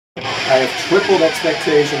I have tripled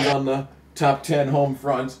expectations on the top 10 home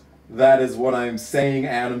front. That is what I'm saying,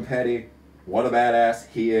 Adam Petty. What a badass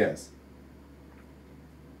he is.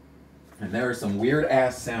 And there are some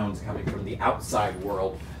weird-ass sounds coming from the outside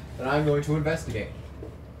world that I'm going to investigate.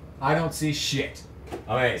 I don't see shit.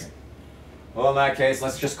 Amazing. Well, in that case,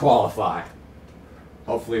 let's just qualify.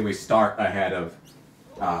 Hopefully we start ahead of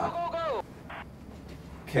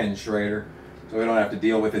Ken Schrader, so we don't have to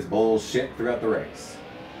deal with his bullshit throughout the race.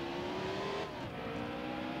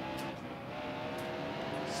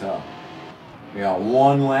 So, we got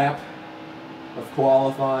one lap of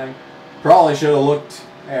qualifying. Probably should have looked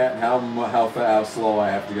at how slow I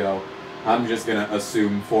have to go. I'm just gonna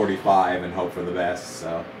assume 45 and hope for the best.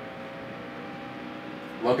 So,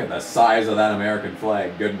 look at the size of that American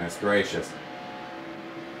flag. Goodness gracious,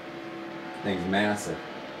 thing's massive.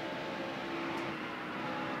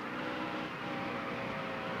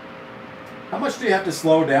 How much do you have to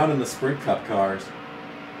slow down in the Sprint Cup cars?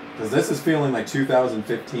 Because this is feeling like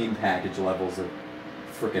 2015 package levels of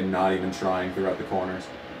freaking not even trying throughout the corners.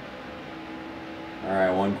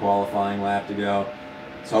 Alright, one qualifying lap to go.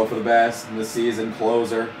 Let's hope for the best in the season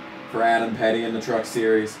closer for Adam Petty in the Truck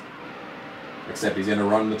Series. Except he's going to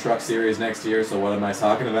run the Truck Series next year, so what am I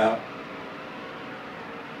talking about?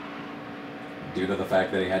 Due to the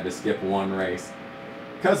fact that he had to skip one race.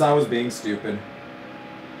 Because I was being stupid.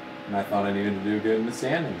 And I thought I needed to do good in the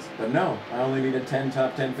standings. But no, I only needed 10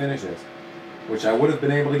 top 10 finishes. Which I would have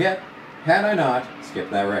been able to get had I not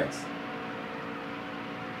skipped that race.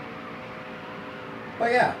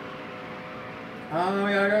 But yeah.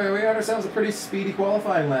 We got ourselves a pretty speedy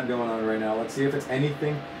qualifying lap going on right now. Let's see if it's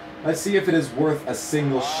anything. Let's see if it is worth a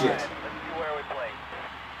single shit.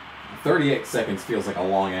 38 seconds feels like a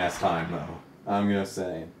long-ass time, though. I'm gonna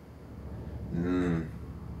say.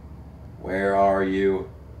 Where are you?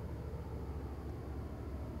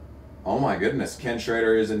 Oh my goodness, Ken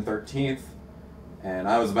Schrader is in 13th. And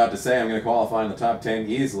I was about to say I'm going to qualify in the top 10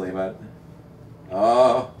 easily, but...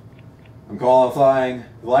 I'm qualifying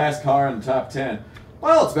the last car in the top 10.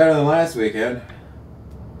 Well, it's better than last weekend.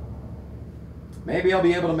 Maybe I'll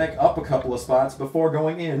be able to make up a couple of spots before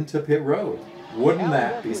going into pit road. Wouldn't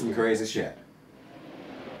that be some crazy shit?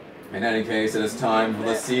 In any case, it is time for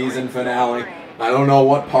the season finale. I don't know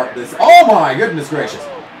what part this... Oh my goodness gracious!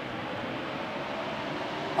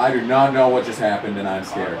 I do not know what just happened, and I'm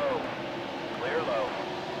scared.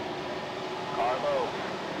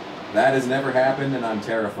 That has never happened, and I'm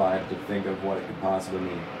terrified to think of what it could possibly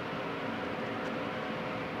mean.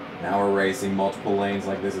 Now we're racing multiple lanes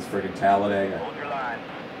like this is friggin' Talladega.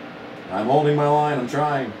 I'm holding my line, I'm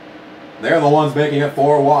trying. They're the ones making it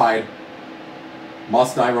 4 wide.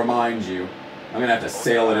 Must I remind you? I'm gonna have to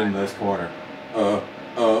sail it into this corner. Oh,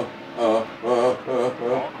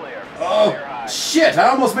 shit! I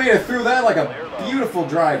almost made it through that like a beautiful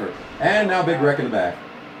driver. And now big wreck in the back.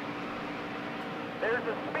 There's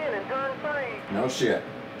a spin in turn 3. No shit.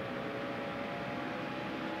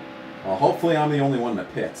 Well, hopefully I'm the only one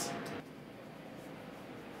that pits.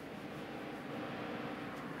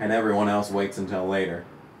 And everyone else waits until later.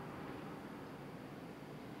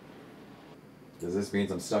 Because this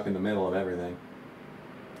means I'm stuck in the middle of everything.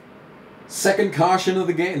 Second caution of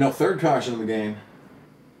the game. No, third caution of the game.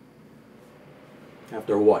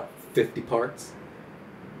 After what, 50 parts?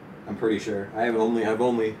 I'm pretty sure. I've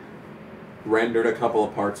only rendered a couple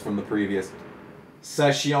of parts from the previous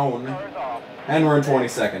session. And we're in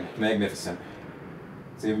 22nd. Magnificent.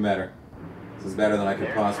 It's even better. This is better than I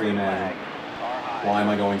could possibly imagine. Why am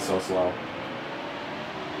I going so slow?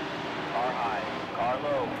 Car high, car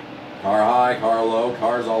low. Car high, car low,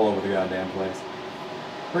 cars all over the goddamn place.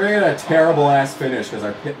 We're gonna get a terrible ass finish because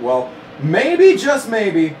our pit, well, maybe, just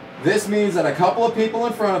maybe, this means that a couple of people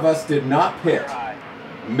in front of us did not pit.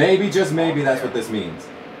 Maybe, just maybe, that's what this means.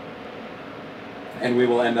 And we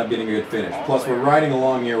will end up getting a good finish. Plus, we're riding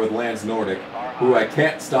along here with Lance Nordic, who I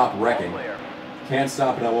can't stop wrecking. Can't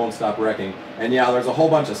stop and I won't stop wrecking. And yeah, there's a whole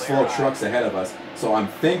bunch of slow trucks ahead of us. So I'm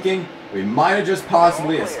thinking we might have just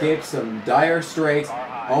possibly escaped some dire straits.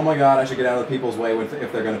 Oh my god, I should get out of the people's way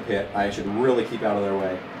if they're going to pit. I should really keep out of their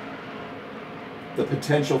way. The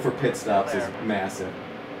potential for pit stops is massive.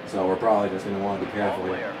 So we're probably just going to want to be careful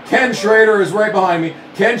here. Ken Schrader is right behind me.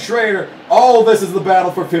 Ken Schrader. Oh, this is the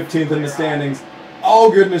battle for 15th in the standings.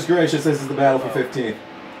 Oh, goodness gracious, this is the battle for 15th.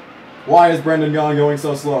 Why is Brendan Gaughan going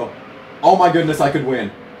so slow? Oh my goodness, I could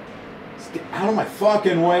win. Just get out of my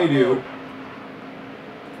fucking way, dude.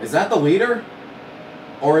 Is that the leader?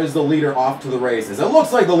 Or is the leader off to the races? It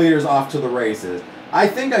looks like the leader's off to the races. I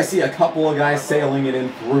think I see a couple of guys sailing it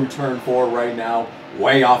in through turn 4 right now.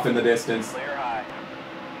 Way off in the distance.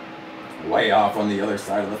 Way off on the other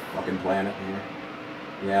side of the fucking planet here.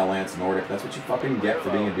 Yeah, Lance Nordic. That's what you fucking get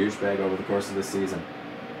for being a douchebag over the course of this season.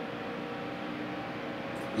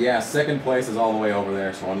 Yeah, second place is all the way over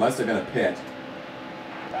there, so unless they're going to pit,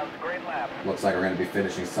 That was a great lap. looks like we're going to be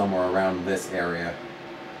finishing somewhere around this area.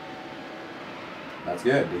 That's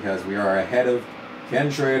good, because we are ahead of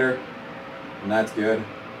Ken Schrader, and that's good.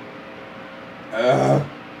 Ugh.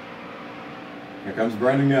 Here comes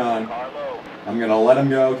Brendan Gaughan. Carlo. I'm going to let him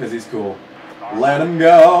go because he's cool. Let him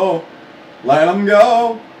go. Let him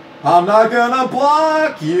go. I'm not going to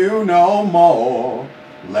block you no more.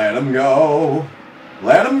 Let him go.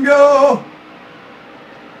 Let him go.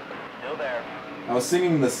 Still there. I was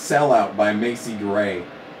singing The Sellout by Macy Gray.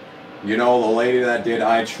 You know, the lady that did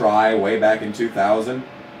I Try way back in 2000?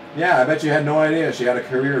 Yeah, I bet you had no idea she had a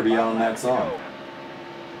career beyond that song.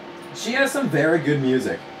 She has some very good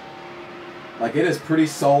music. Like, it is pretty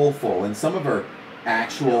soulful, and some of her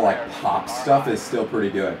actual, like, pop stuff is still pretty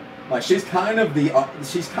good. Like, she's kind of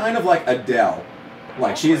like Adele.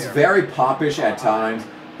 Like, she's very popish at times,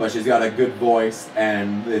 but she's got a good voice,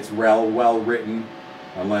 and it's well written,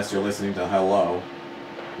 unless you're listening to Hello.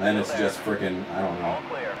 Then it's just freaking, I don't know. All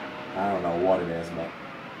clear. I don't know what it is, but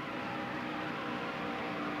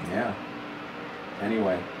yeah.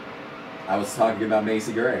 Anyway, I was talking about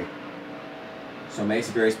Macy Gray. So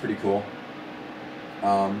Macy Gray's pretty cool.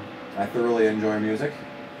 I thoroughly enjoy her music,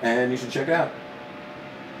 and you should check it out.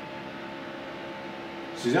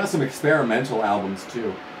 She's got some experimental albums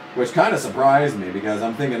too, which kind of surprised me because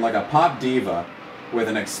I'm thinking like a pop diva with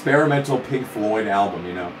an experimental Pink Floyd album,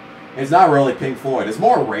 you know. It's not really Pink Floyd, it's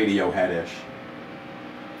more Radiohead-ish.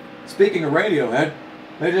 Speaking of Radiohead,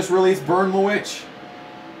 they just released Burn the Witch.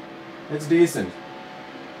 It's decent.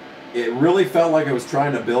 It really felt like it was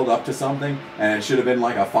trying to build up to something, and it should have been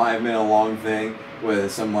like a 5-minute long thing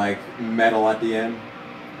with some like metal at the end.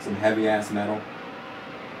 Some heavy ass metal.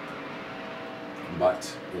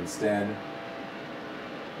 But instead,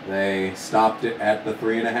 they stopped it at the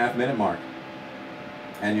 3.5-minute mark.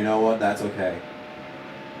 And you know what? That's okay.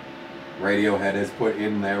 Radiohead has put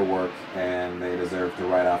in their work, and they deserve to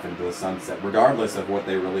ride off into the sunset, regardless of what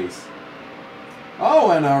they release.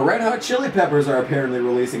 Oh, and Red Hot Chili Peppers are apparently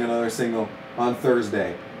releasing another single on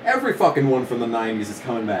Thursday. Every fucking one from the 90s is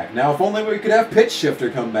coming back. Now, if only we could have Pitch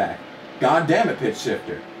Shifter come back. God damn it, Pitch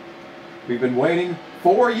Shifter. We've been waiting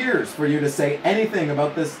 4 years for you to say anything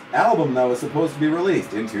about this album that was supposed to be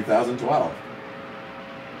released in 2012.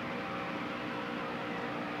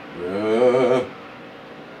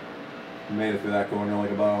 Made it through that corner like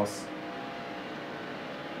a boss.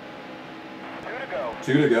 2 to go.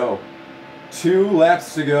 2 to go. 2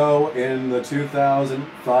 laps to go in the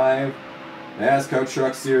 2005 NASCAR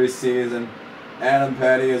Truck Series season. Adam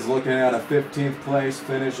Petty is looking at a 15th place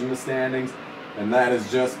finish in the standings, and that is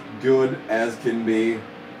just good as can be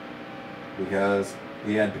because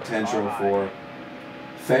he had potential for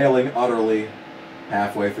failing utterly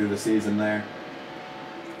halfway through the season there.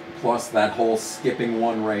 Plus, that whole skipping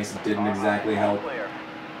one race didn't exactly help.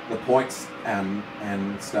 The points and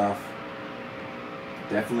stuff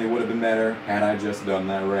definitely would have been better had I just done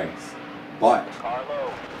that race. But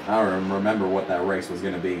I don't remember what that race was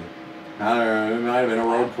going to be. I don't know, it might have been a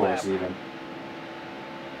road course even.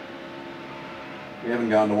 We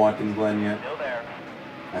haven't gone to Watkins Glen yet. Still there.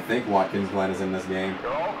 I think Watkins Glen is in this game.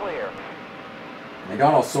 You're all clear. They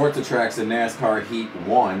got all sorts of tracks in NASCAR Heat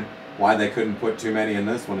 1. Why they couldn't put too many in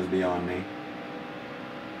this one is beyond me.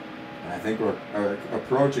 And I think we're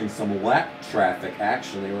approaching some lap traffic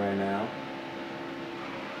actually right now.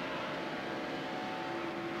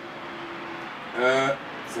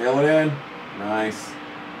 Sail it in. Nice.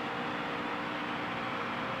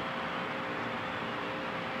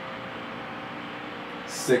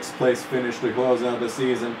 Sixth place finish to close out the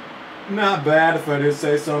season. Not bad if I do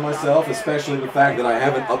say so myself, especially the fact that I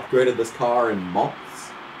haven't upgraded this car in months.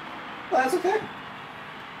 Well, that's okay.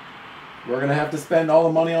 We're going to have to spend all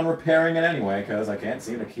the money on repairing it anyway, because I can't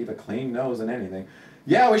seem to keep a clean nose in anything.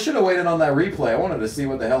 Yeah, we should have waited on that replay. I wanted to see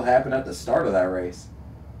what the hell happened at the start of that race.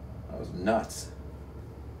 That was nuts.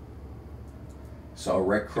 So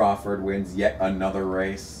Rick Crawford wins yet another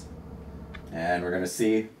race. And we're going to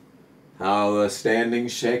see how the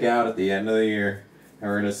standings shake out at the end of the year. And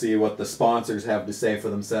we're going to see what the sponsors have to say for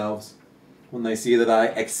themselves when they see that I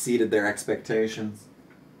exceeded their expectations.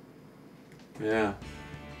 Yeah.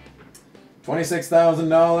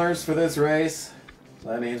 $26,000 for this race. So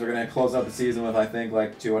that means we're going to close out the season with, I think,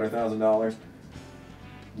 like $200,000.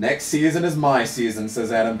 Next season is my season,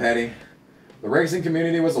 says Adam Petty. The racing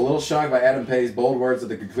community was a little shocked by Adam Petty's bold words at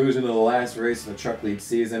the conclusion of the last race of the Truck League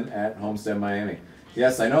season at Homestead, Miami.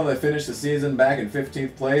 Yes, I know they finished the season back in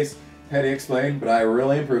 15th place, Petty explained, but I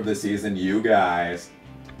really improved this season, you guys.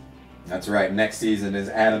 That's right, next season is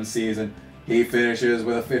Adam's season. He finishes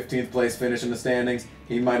with a 15th place finish in the standings.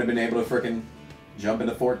 He might have been able to frickin' jump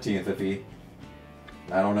into 14th if he,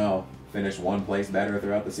 I don't know, finished one place better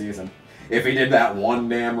throughout the season. If he did that one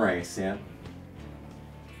damn race, yeah.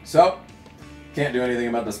 So, can't do anything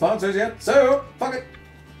about the sponsors yet, so, fuck it.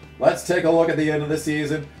 Let's take a look at the end of the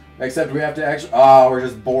season. Except we have to actually, we're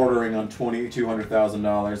just bordering on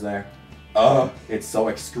 $200,000 there. It's so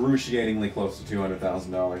excruciatingly close to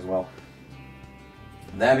 $200,000. Well,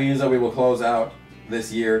 that means that we will close out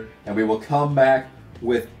this year and we will come back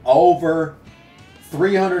with over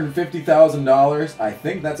 $350,000. I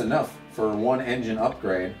think that's enough for one engine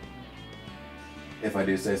upgrade, if I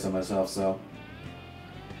do say so myself. So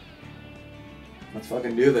let's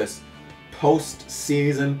fucking do this.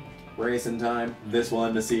 Post-season racing time. This will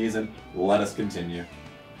end the season. Let us continue.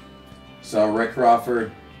 So Rick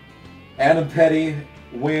Crawford, Adam Petty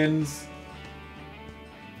wins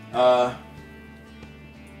 15th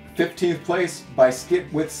place by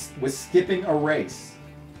skipping a race.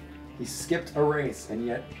 He skipped a race, and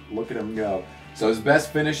yet look at him go. So his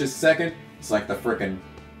best finish is second. It's like the frickin'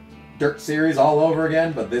 Dirt Series all over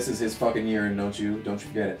again, but this is his fucking year, and don't you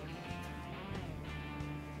forget it.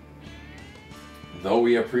 Though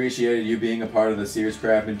we appreciated you being a part of the Sears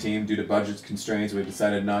Craftsman team, due to budget constraints, we've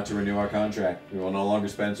decided not to renew our contract. We will no longer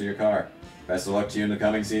sponsor your car. Best of luck to you in the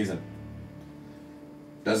coming season.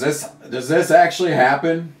 Does this actually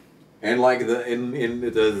happen?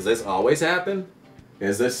 Does this always happen?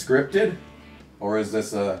 Is this scripted? Or is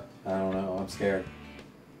this I don't know, I'm scared.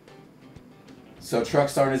 So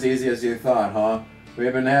trucks aren't as easy as you thought, huh? We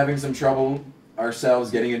have been having some trouble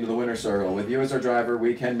ourselves getting into the winner's circle. With you as our driver,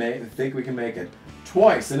 we think we can make it.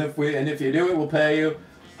 Twice, and if you do it, we'll pay you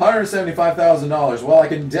 $175,000. Well, I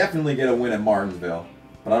can definitely get a win at Martinsville,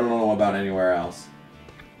 but I don't know about anywhere else.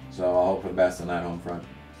 So I'll hope for the best on that home front.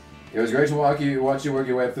 It was great to watch you work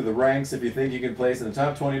your way up through the ranks. If you think you can place in the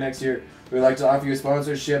top 20 next year, we'd like to offer you a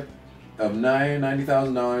sponsorship of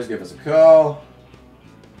 $90,000. Give us a call.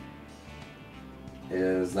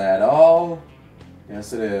 Is that all?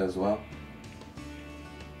 Yes, it is. Well,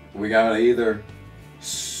 we gotta either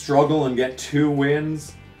struggle and get 2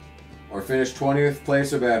 wins or finish 20th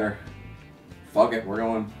place or better. Fuck it, we're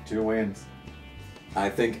going 2 wins. I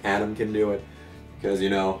think Adam can do it because, you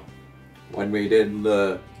know, when we did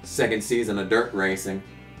the second season of dirt racing,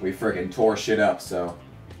 we freaking tore shit up, so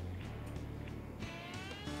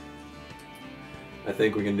I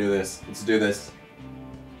think we can do this. Let's do this.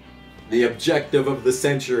 The objective of the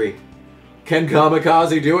century. Can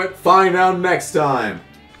Kamikaze do it? Find out next time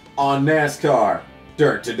on NASCAR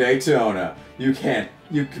Dirt to Daytona. You can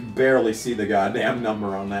barely see the goddamn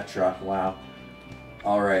number on that truck. Wow.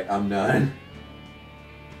 Alright, I'm done.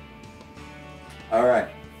 Alright.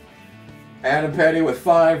 Adam Petty with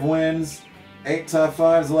 5 wins, 8 top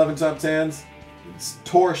 5s, 11 top 10s.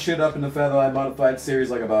 Tore shit up in the Featherline Modified Series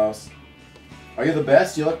like a boss. Are you the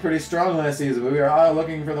best? You look pretty strong last season, but we are all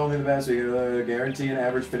looking for only the best. We guarantee an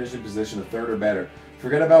average finishing position of 3rd or better.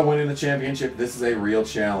 Forget about winning the championship. This is a real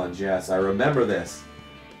challenge. Yes, I remember this.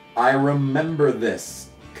 I remember this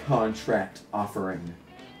contract offering.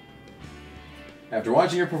 After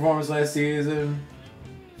watching your performance last season,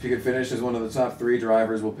 if you could finish as one of the top 3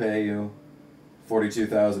 drivers, we'll pay you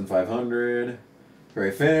 $42,500.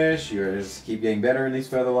 Great finish. You're just keep getting better in these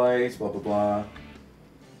featherlights. Blah blah blah.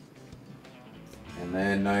 And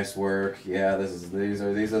then nice work. Yeah, these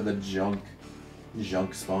are the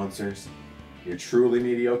junk sponsors. Your truly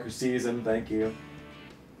mediocre season. Thank you.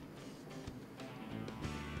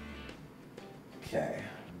 Okay.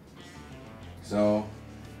 So,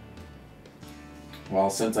 well,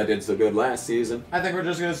 since I did so good last season, I think we're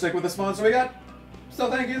just going to stick with the sponsor we got.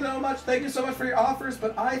 So thank you so much. Thank you so much for your offers,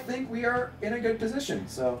 but I think we are in a good position.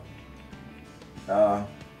 So,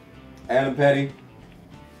 Adam Petty,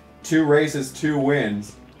 2 races, 2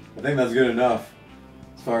 wins. I think that's good enough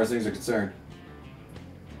as far as things are concerned.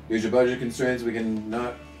 Due to budget constraints, we can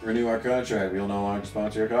not renew our contract. We will no longer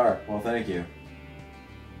sponsor your car. Well, thank you.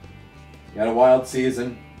 You had a wild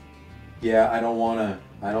season. Yeah, I don't wanna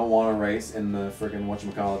race in the frickin'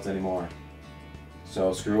 whatchamacallits anymore.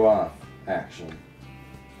 So screw off, actually.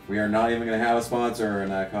 We are not even gonna have a sponsor in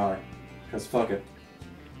that car. Cause fuck it.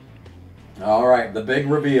 Alright, the big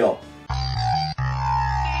reveal.